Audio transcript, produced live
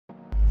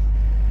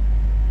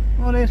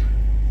Morning,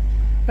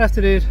 good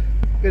afternoon,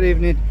 good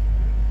evening,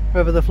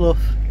 wherever the fluff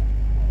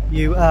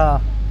you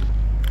are.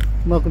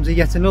 Welcome to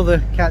yet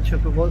another catch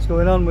up of what's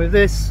going on with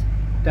this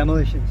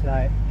demolition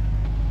tonight.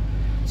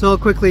 So I'll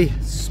quickly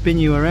spin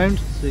you around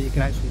so you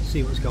can actually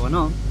see what's going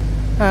on,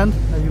 and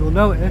as you will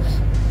notice,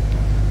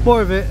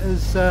 more of it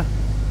has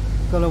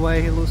gone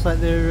away. It looks like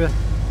they're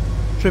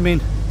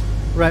trimming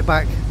right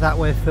back that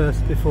way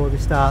first before they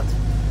start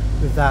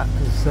with that,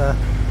 because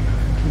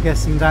I'm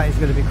guessing that is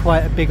going to be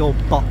quite a big old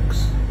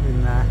box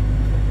in there.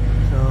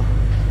 So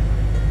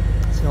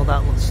see all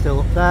that looks still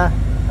up there.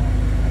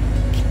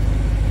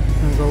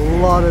 There's a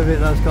lot of it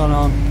that's gone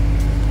on,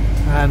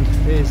 and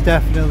it is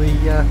definitely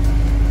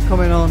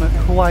coming on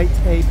at quite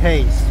a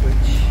pace,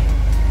 which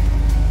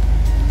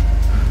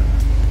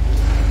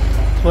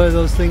is one of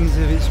those things.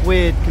 If it's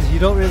weird, because you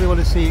don't really want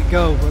to see it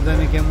go, but then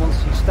again, once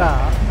you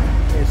start,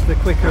 it's the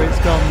quicker it's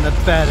gone the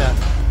better,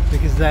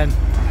 because then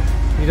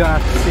you don't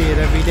have to see it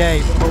every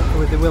day, but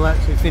hopefully they will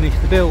actually finish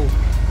the build.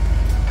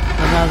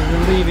 And rather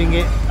than leaving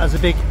it as a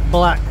big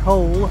black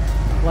hole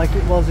like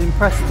it was in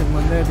Preston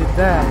when they did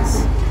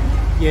theirs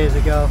years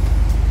ago.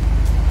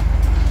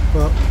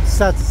 But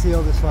sad to see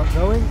all this lot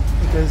going,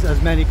 because as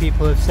many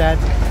people have said,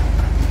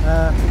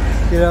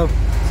 you know,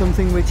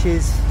 something which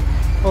is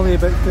only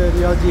about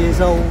 30 odd years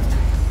old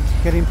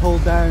getting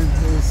pulled down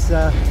is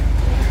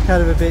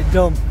kind of a bit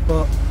dumb,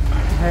 but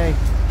hey,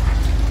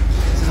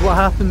 this is what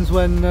happens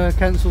when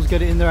councils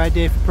get it in their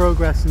idea for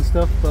progress and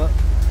stuff. But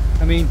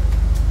I mean,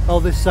 all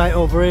this site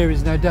over here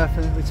is now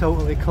definitely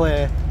totally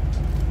clear,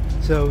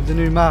 so the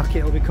new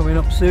market will be coming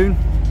up soon,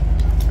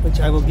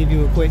 which I will give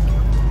you a quick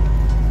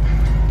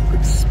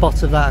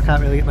spot of that. I can't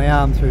really get my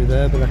arm through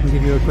there, but I can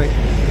give you a quick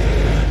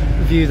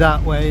view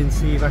that way and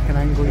see if I can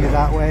angle you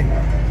that way.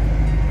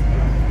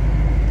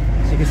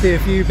 So you can see a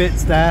few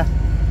bits there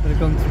that have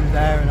gone through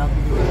there, and I'll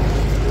give you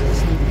a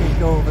sneak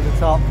peek over the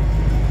top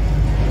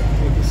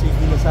so you can see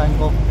from this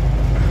angle.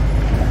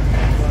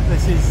 But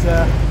this is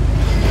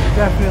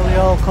definitely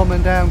all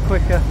coming down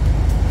quicker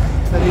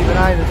than even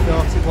I'd have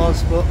thought it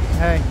was, but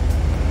hey,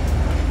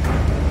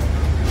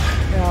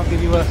 yeah, I'll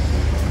give you a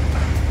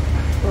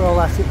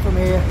roll at it from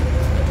here.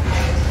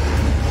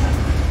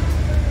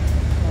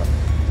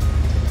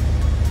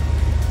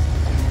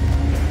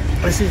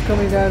 This is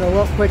coming down a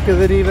lot quicker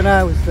than even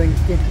I was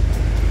thinking,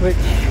 which,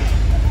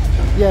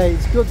 yeah,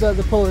 it's good that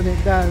they're pulling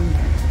it down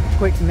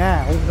quick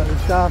now that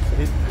they've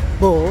started,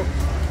 but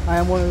I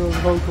am one of those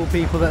vocal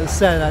people that has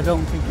said I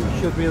don't think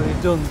it should really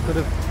have done. Could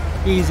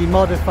have easily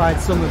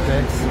modified some of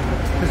this,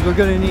 because we're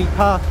going to need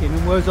parking,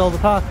 and where's all the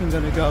parking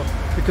going to go?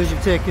 Because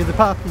you've taken the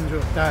parking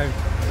drop down,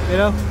 you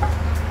know?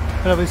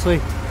 But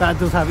obviously that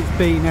does have its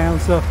B now,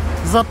 so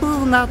the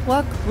pool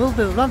network will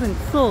be running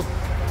soon.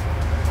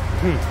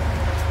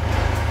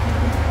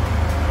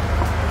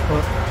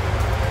 But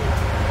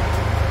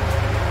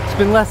it's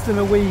been less than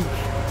a week,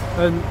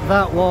 and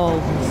that wall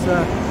has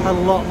had a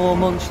lot more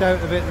munched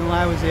out of it than when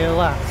I was here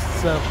last,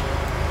 so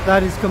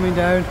that is coming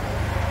down.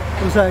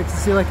 I was excited to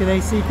see like an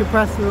AC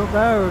compressor up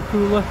there, or a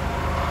cooler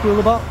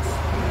box.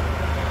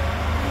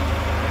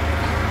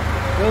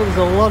 Well, there's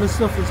a lot of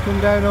stuff that's come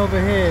down over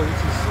here, which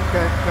is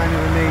kind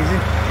of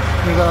amazing.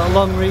 We've got a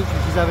long reach,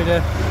 which is having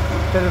a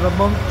bit of a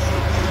munch.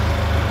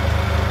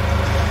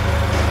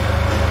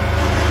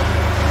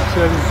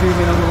 So I'm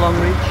zooming on the long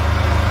reach.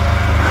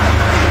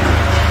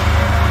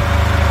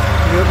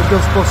 We got the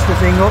dustbuster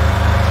thing up.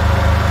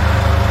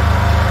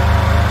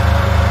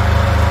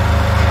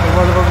 A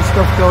lot of other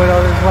stuff going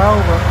on as well,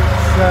 but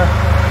it's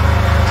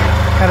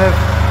kind of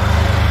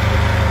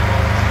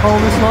all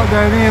this lot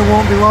down here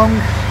won't be long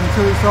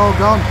until it's all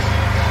gone.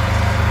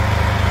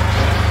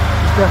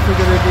 It's definitely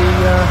going to be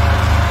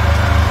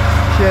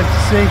shame to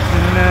see.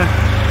 And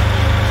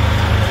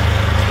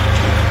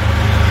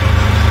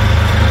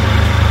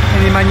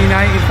any Man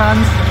United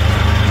fans,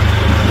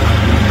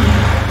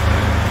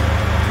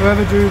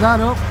 whoever drew that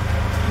up,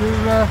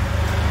 your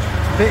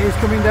bit is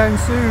coming down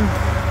soon.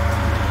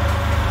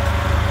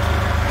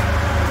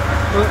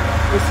 But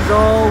this is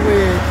all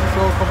weird, it's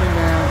all coming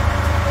down.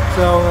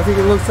 So I think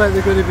it looks like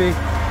they're going to be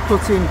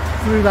cutting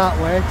through that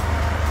way,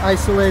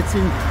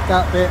 isolating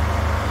that bit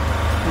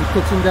and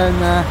cutting down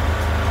there,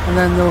 and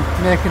then they'll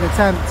make an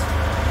attempt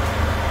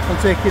on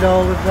taking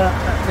all of that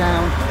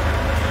down,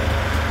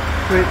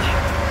 which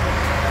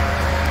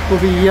will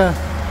be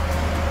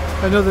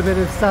another bit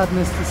of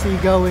sadness to see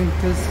going,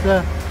 because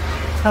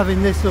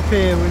having this up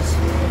here was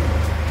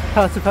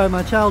part of how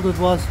my childhood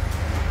was,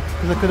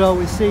 because I could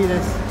always see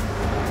this.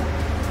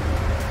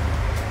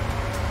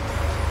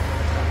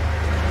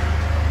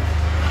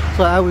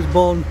 So I was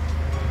born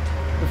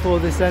before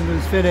this end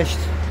was finished,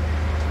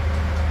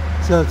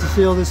 so to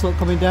see all this lot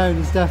coming down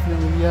is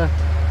definitely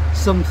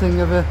something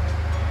of a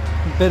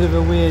bit of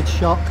a weird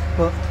shock.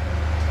 But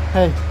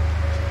hey,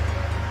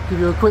 give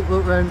you a quick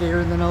look around here,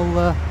 and then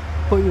I'll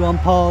put you on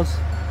pause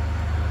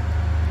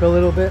for a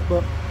little bit.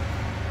 But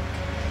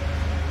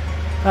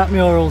that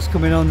mural's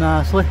coming on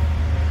nicely.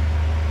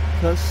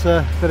 That's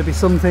going to be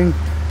something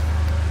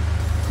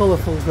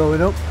colourful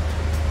going up.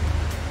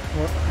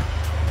 But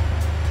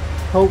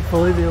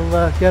hopefully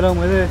they'll get on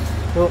with this,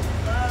 but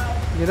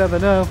you never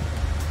know.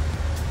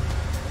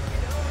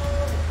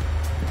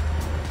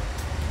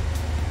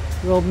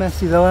 They're all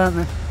messy though, aren't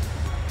they?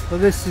 But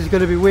this is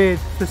going to be weird,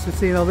 just to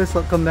see all this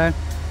lot come down.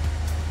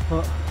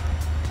 But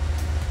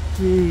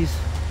jeez,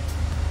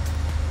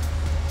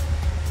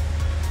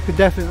 could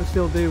definitely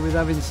still do with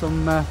having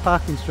some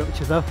parking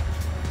structure though,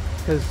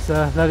 because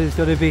that is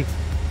going to be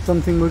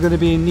something we're going to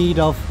be in need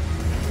of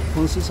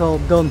once it's all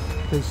done,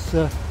 because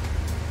the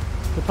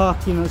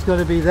parking that's going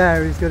to be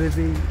there is going to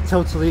be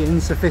totally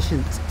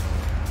insufficient,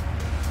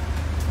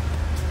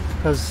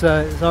 because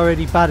it's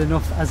already bad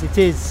enough as it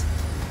is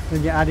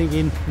when you're adding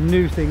in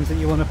new things that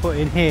you want to put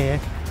in here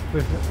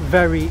with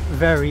very,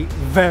 very,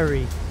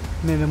 very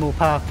minimal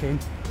parking.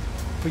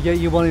 But yet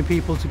you're wanting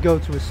people to go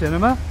to a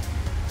cinema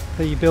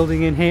that you're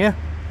building in here,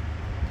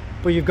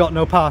 but you've got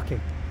no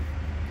parking.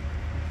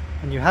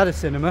 And you had a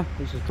cinema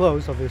which was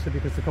closed obviously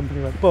because the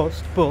company went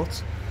bust,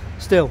 but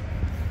still,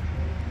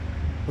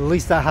 at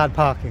least that had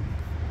parking.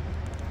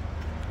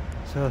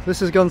 So this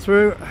has gone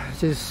through,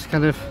 which is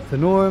kind of the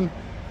norm.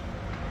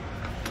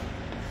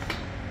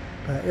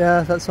 But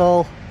yeah, that's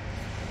all.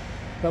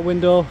 That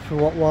window for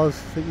what was,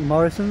 I think,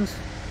 Morrison's.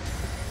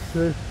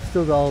 So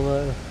still got all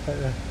the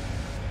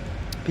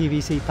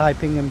PVC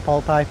piping and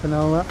pole pipe and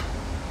all that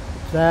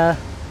there.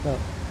 But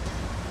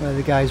where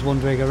the guy's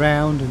wandering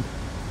around, and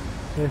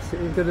yes,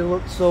 it's going to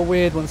look so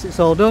weird once it's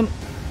all done.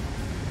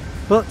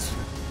 But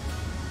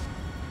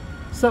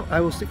so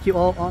I will stick you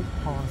all on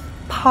pause.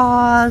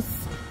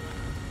 Pause.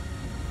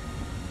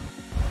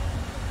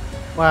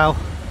 Wow,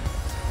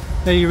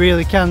 now you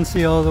really can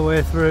see all the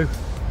way through.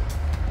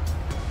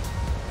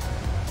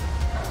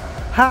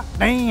 Hot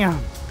damn!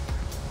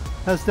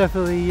 That's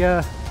definitely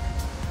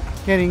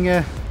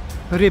getting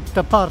ripped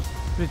apart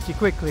pretty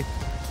quickly,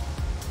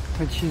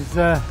 which is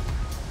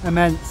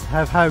immense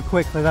how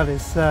quickly that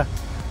is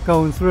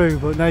going through.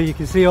 But now you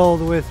can see all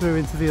the way through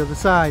into the other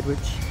side,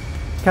 which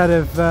kind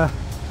of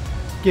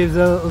gives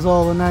us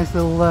all a nice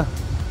little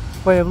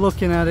way of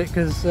looking at it,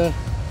 because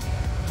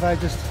if I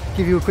just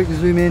give you a quick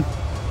zoom in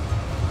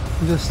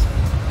and just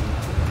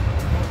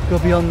go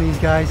beyond these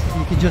guys,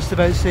 you can just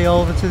about see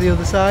over to the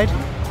other side,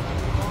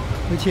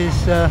 which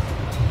is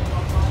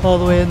all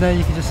the way in there.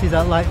 You can just see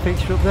that light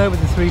fixture up there with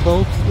the 3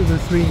 bulbs, with the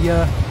 3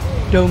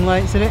 dome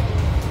lights in it,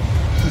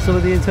 and some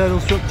of the internal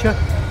structure.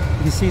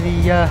 You can see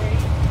the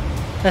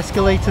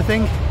escalator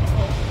thing,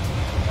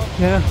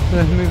 yeah,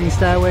 the moving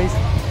stairways,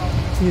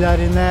 see that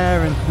in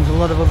there, and there's a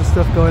lot of other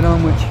stuff going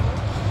on, which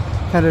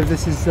kind of,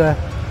 this is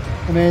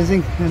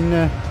amazing.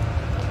 And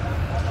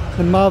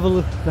the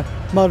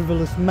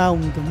marvellous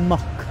mound of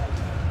muck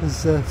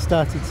has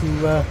started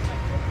to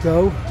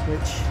go,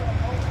 which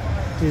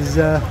is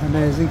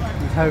amazing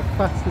how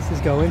fast this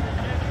is going.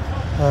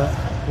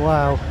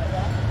 Wow,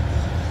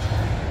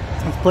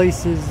 this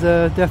place is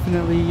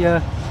definitely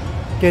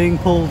getting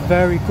pulled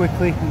very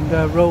quickly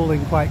and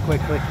rolling quite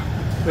quickly,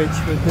 which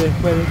with the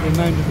way that the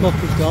amount of muck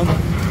has gone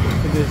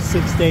in the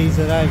 6 days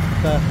that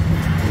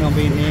I've not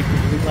been here, because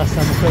I think last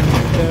time I filmed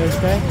was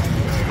Thursday,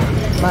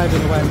 it might have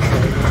been a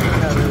Wednesday, I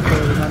can't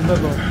really remember,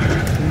 but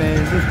it's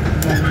amazing.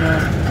 And then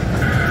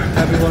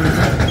everyone's,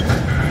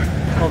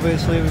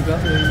 obviously we've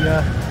got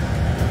the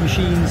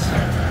machines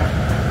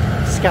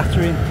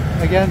scattering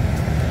again.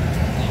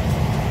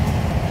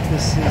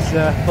 This is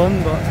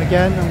fun, but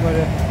again I'm going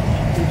to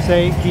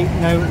keep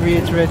now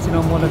reiterating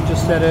on what I've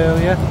just said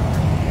earlier.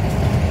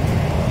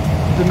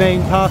 The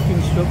main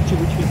parking structure,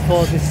 which was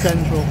for this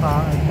central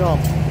part of the job,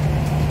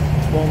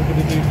 what we're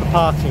going to do for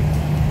parking.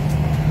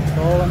 That's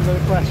all I'm going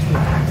to question.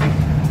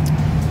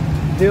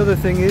 The other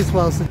thing is,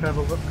 whilst I have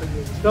a look at the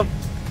other stuff,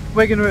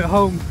 we're going to at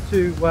home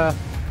to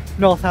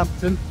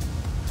Northampton,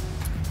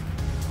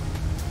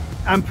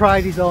 and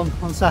Pride is on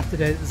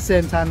Saturday at the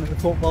same time that the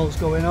football's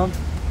going on,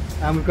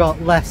 and we've got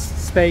less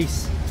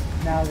space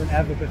now than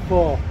ever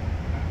before.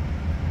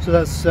 So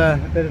that's a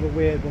bit of a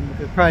weird one,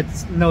 because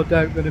Pride's no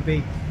doubt going to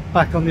be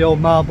back on the old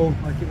marble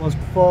like it was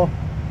before.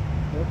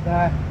 Up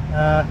there,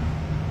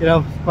 you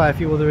know, quite a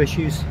few other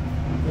issues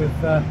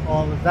with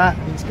all of that.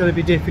 It's going to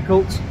be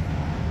difficult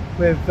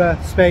with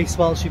space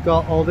whilst you've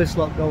got all this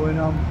lot going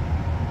on.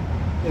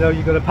 You know,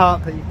 you've got a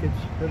park that you could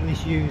at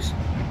least use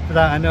for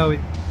that. I know it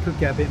could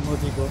get a bit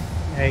muddy, but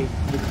hey,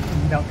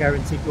 you're not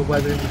guaranteed good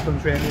weather in the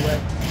country anyway.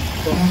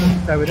 But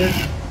that's how it is.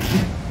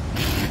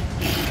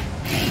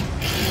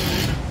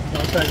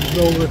 I'll try to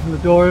roll away from the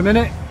door a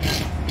minute.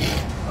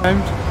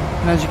 And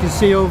as you can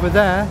see over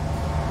there,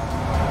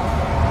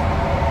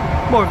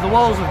 more of the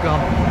walls have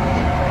gone.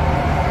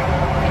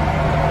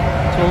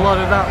 So a lot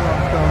of that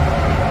lot's gone.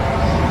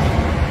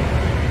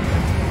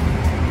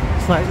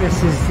 It's like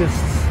this is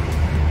just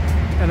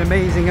an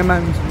amazing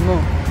amount of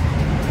muck.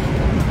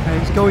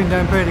 And it's going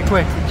down pretty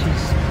quick, which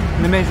is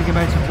an amazing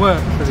amount of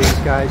work for these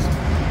guys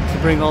to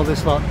bring all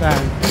this lot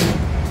down.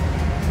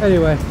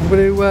 Anyway, I'm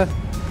going to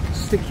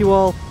stick you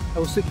all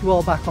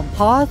back on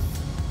pause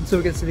until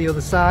we get to the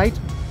other side,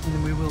 and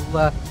then we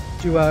will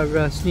do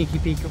our sneaky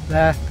peek up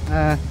there,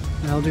 and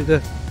I'll do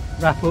the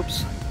wrap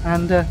ups,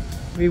 and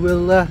we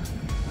will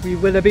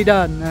be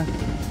done.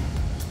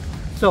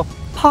 So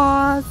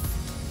pause.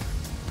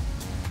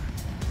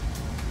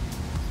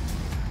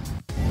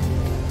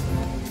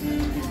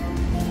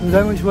 There's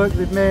how much work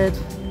they've made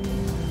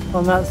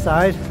on that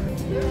side.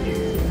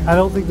 I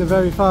don't think they're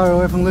very far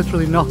away from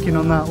literally knocking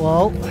on that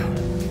wall,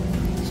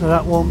 so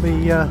that won't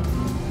be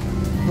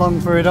long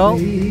for it all.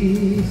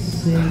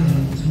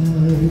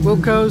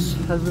 Wilco's,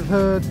 as we've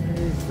heard,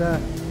 is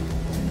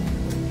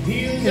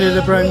into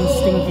the brown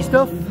stinky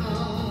stuff.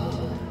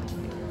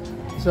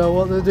 So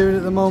what they're doing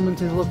at the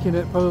moment is looking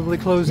at probably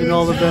closing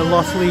all of their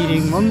lost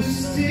leading ones.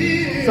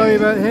 Sorry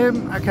about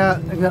him, I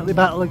can't exactly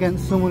battle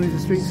against someone who's a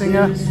street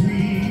singer.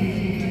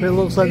 But it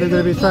looks like they're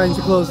going to be trying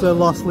to close their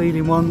lost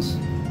leading ones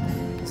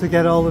to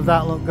get all of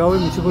that lot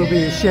going, which will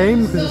be a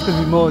shame because there's going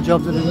to be more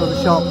jobs in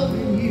another shop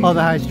or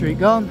the high street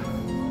gone.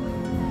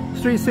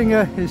 Street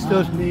singer is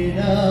stood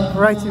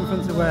right in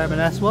front of where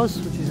M&S was,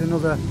 which is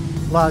another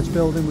large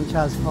building which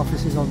has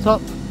offices on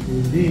top,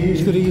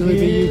 which could easily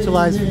be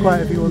utilised for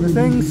quite a few other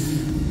things.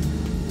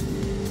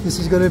 This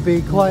is going to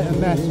be quite a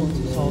mess once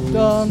it's all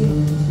done.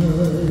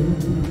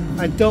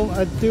 I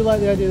do like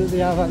the idea that they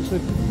have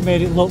actually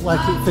made it look like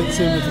it fits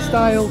in with the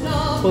style,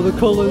 but the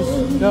colours,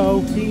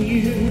 no.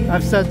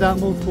 I've said that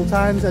multiple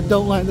times. I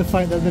don't like the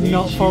fact that they're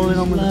not following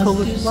on with the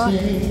colours black,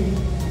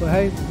 but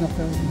hey, there's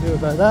nothing we can do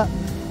about that.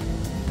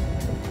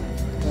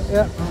 But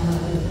yeah,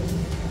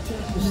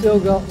 we've still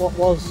got what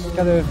was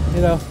kind of,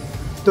 you know,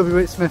 W.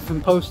 H. Smith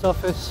and Post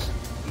Office,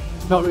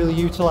 not really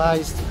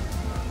utilised.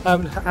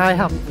 I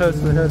haven't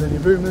personally heard any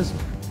rumours,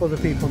 other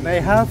people may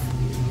have,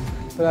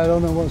 but I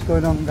don't know what's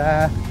going on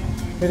there.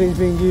 It is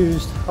being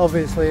used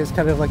obviously as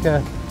kind of like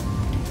a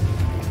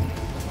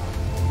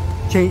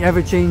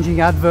ever-changing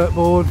advert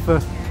board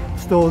for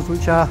stores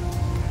which are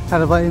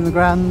kind of like in the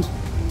ground.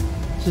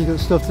 So you've got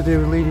stuff to do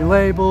with leading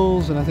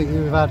labels, and I think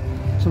we've had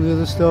some of the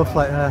other stuff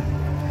like a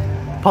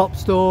pop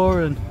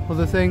store and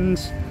other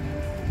things,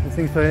 and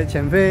things for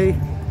HMV,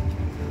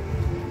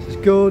 which is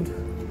good.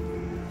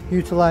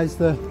 Utilise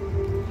the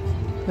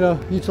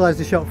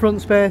shop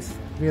front space,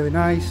 really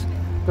nice,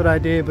 good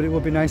idea, but it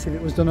would be nice if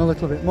it was done a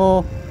little bit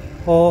more,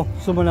 or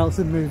someone else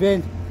would move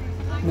in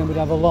and then we'd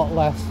have a lot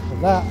less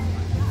of that.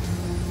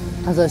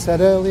 As I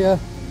said earlier,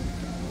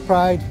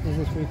 Pride is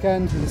this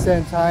weekend, at the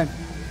same time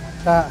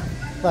that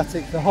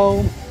Athletics the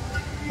home,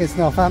 it's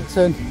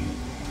Northampton,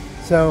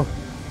 so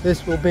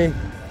this will be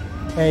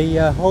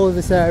a all of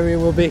this area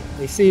will be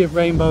a sea of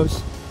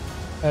rainbows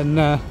and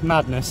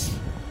madness,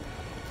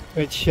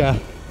 which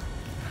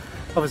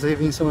obviously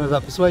being someone of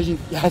that persuasion,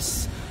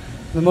 yes,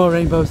 the more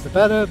rainbows the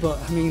better, but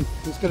I mean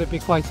it's going to be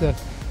quite a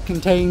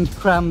contained,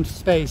 crammed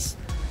space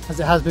as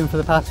it has been for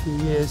the past few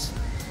years,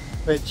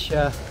 which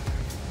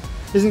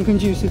isn't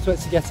conducive to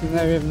actually getting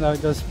there, even though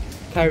it does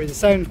carry the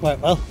sound quite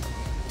well.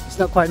 It's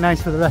not quite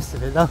nice for the rest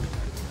of it though.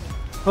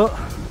 But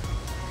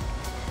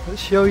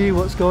let's show you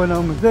what's going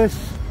on with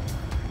this.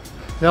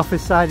 The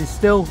office side is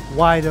still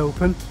wide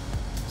open,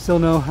 still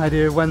no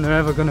idea when they're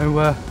ever going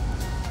to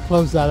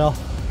close that off.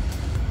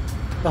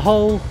 The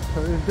hole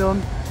that we've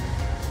done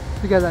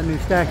to get that new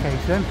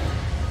staircase in,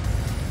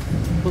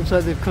 looks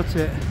like they've cut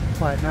it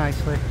quite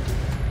nicely,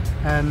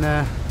 and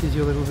gives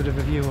you a little bit of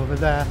a view over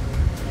there.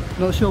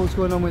 Not sure what's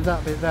going on with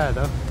that bit there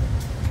though,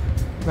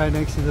 right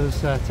next to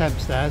those temp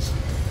stairs,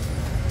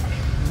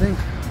 I think.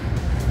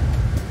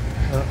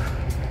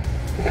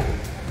 But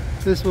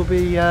this will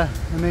be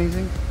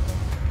amazing,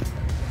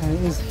 and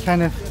it is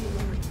kind of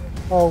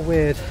all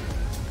weird.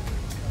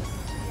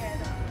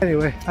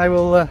 Anyway, I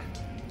will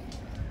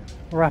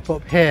wrap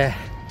up here.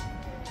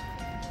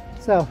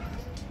 So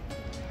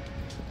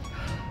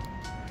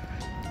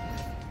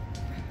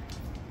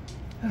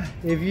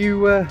if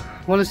you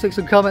want to stick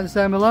some comments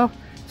down below,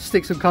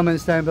 stick some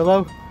comments down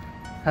below.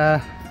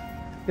 You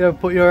know,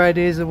 put your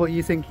ideas of what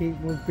you think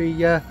would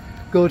be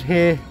good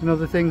here and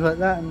other things like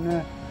that,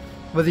 and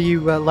whether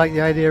you like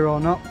the idea or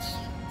not.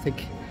 I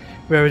think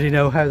we already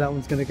know how that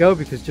one's going to go,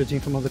 because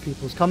judging from other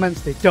people's comments,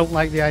 they don't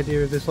like the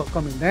idea of this lot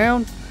coming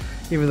down,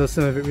 even though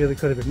some of it really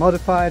could have been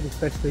modified,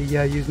 especially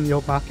using the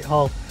old market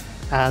hall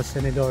as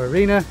an indoor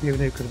arena, even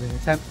though it could have been a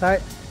temp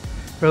site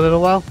for a little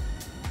while.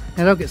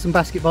 And I'll get some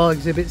basketball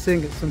exhibits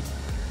in, get some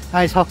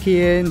ice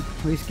hockey in,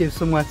 at least give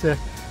somewhere to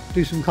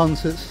do some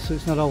concerts so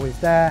it's not always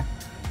there.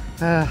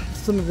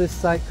 Some of this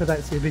site could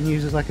actually have been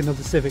used as like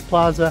another civic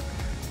plaza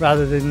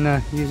rather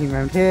than using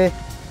around here.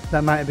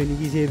 That might have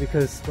been easier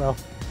because, well,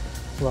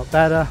 it's a lot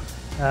better.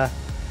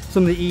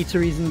 Some of the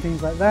eateries and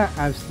things like that,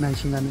 I've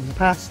mentioned them in the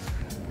past.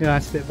 You know, I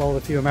spitballed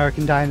a few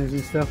American diners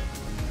and stuff.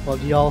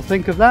 What do y'all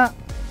think of that?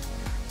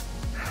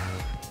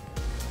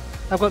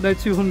 I've got now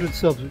 200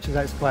 subs, which is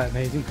actually quite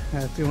amazing.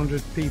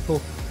 200 people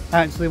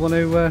actually want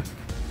to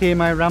hear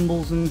my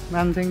rambles and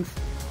rantings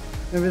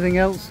and everything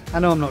else. I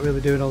know I'm not really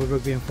doing all the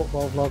rugby and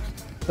football vlogs,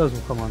 those will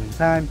come on in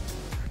time.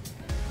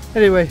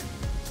 Anyway,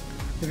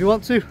 if you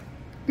want to,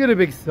 give it a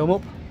big thumb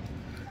up.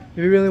 If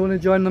you really want to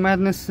join the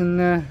madness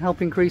and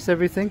help increase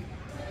everything,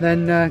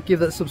 then give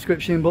that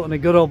subscription button a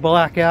good old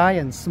black eye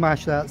and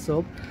smash that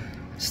sub.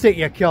 Stick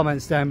your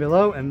comments down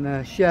below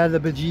and share the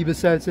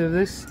bejeebus out of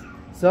this.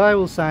 So I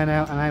will sign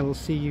out, and I will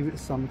see you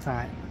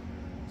sometime.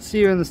 See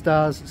you in the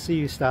stars, see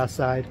you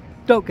starside.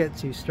 Don't get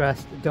too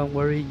stressed, don't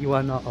worry, you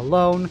are not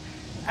alone,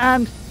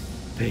 and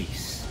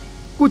peace.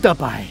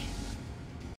 Goodbye.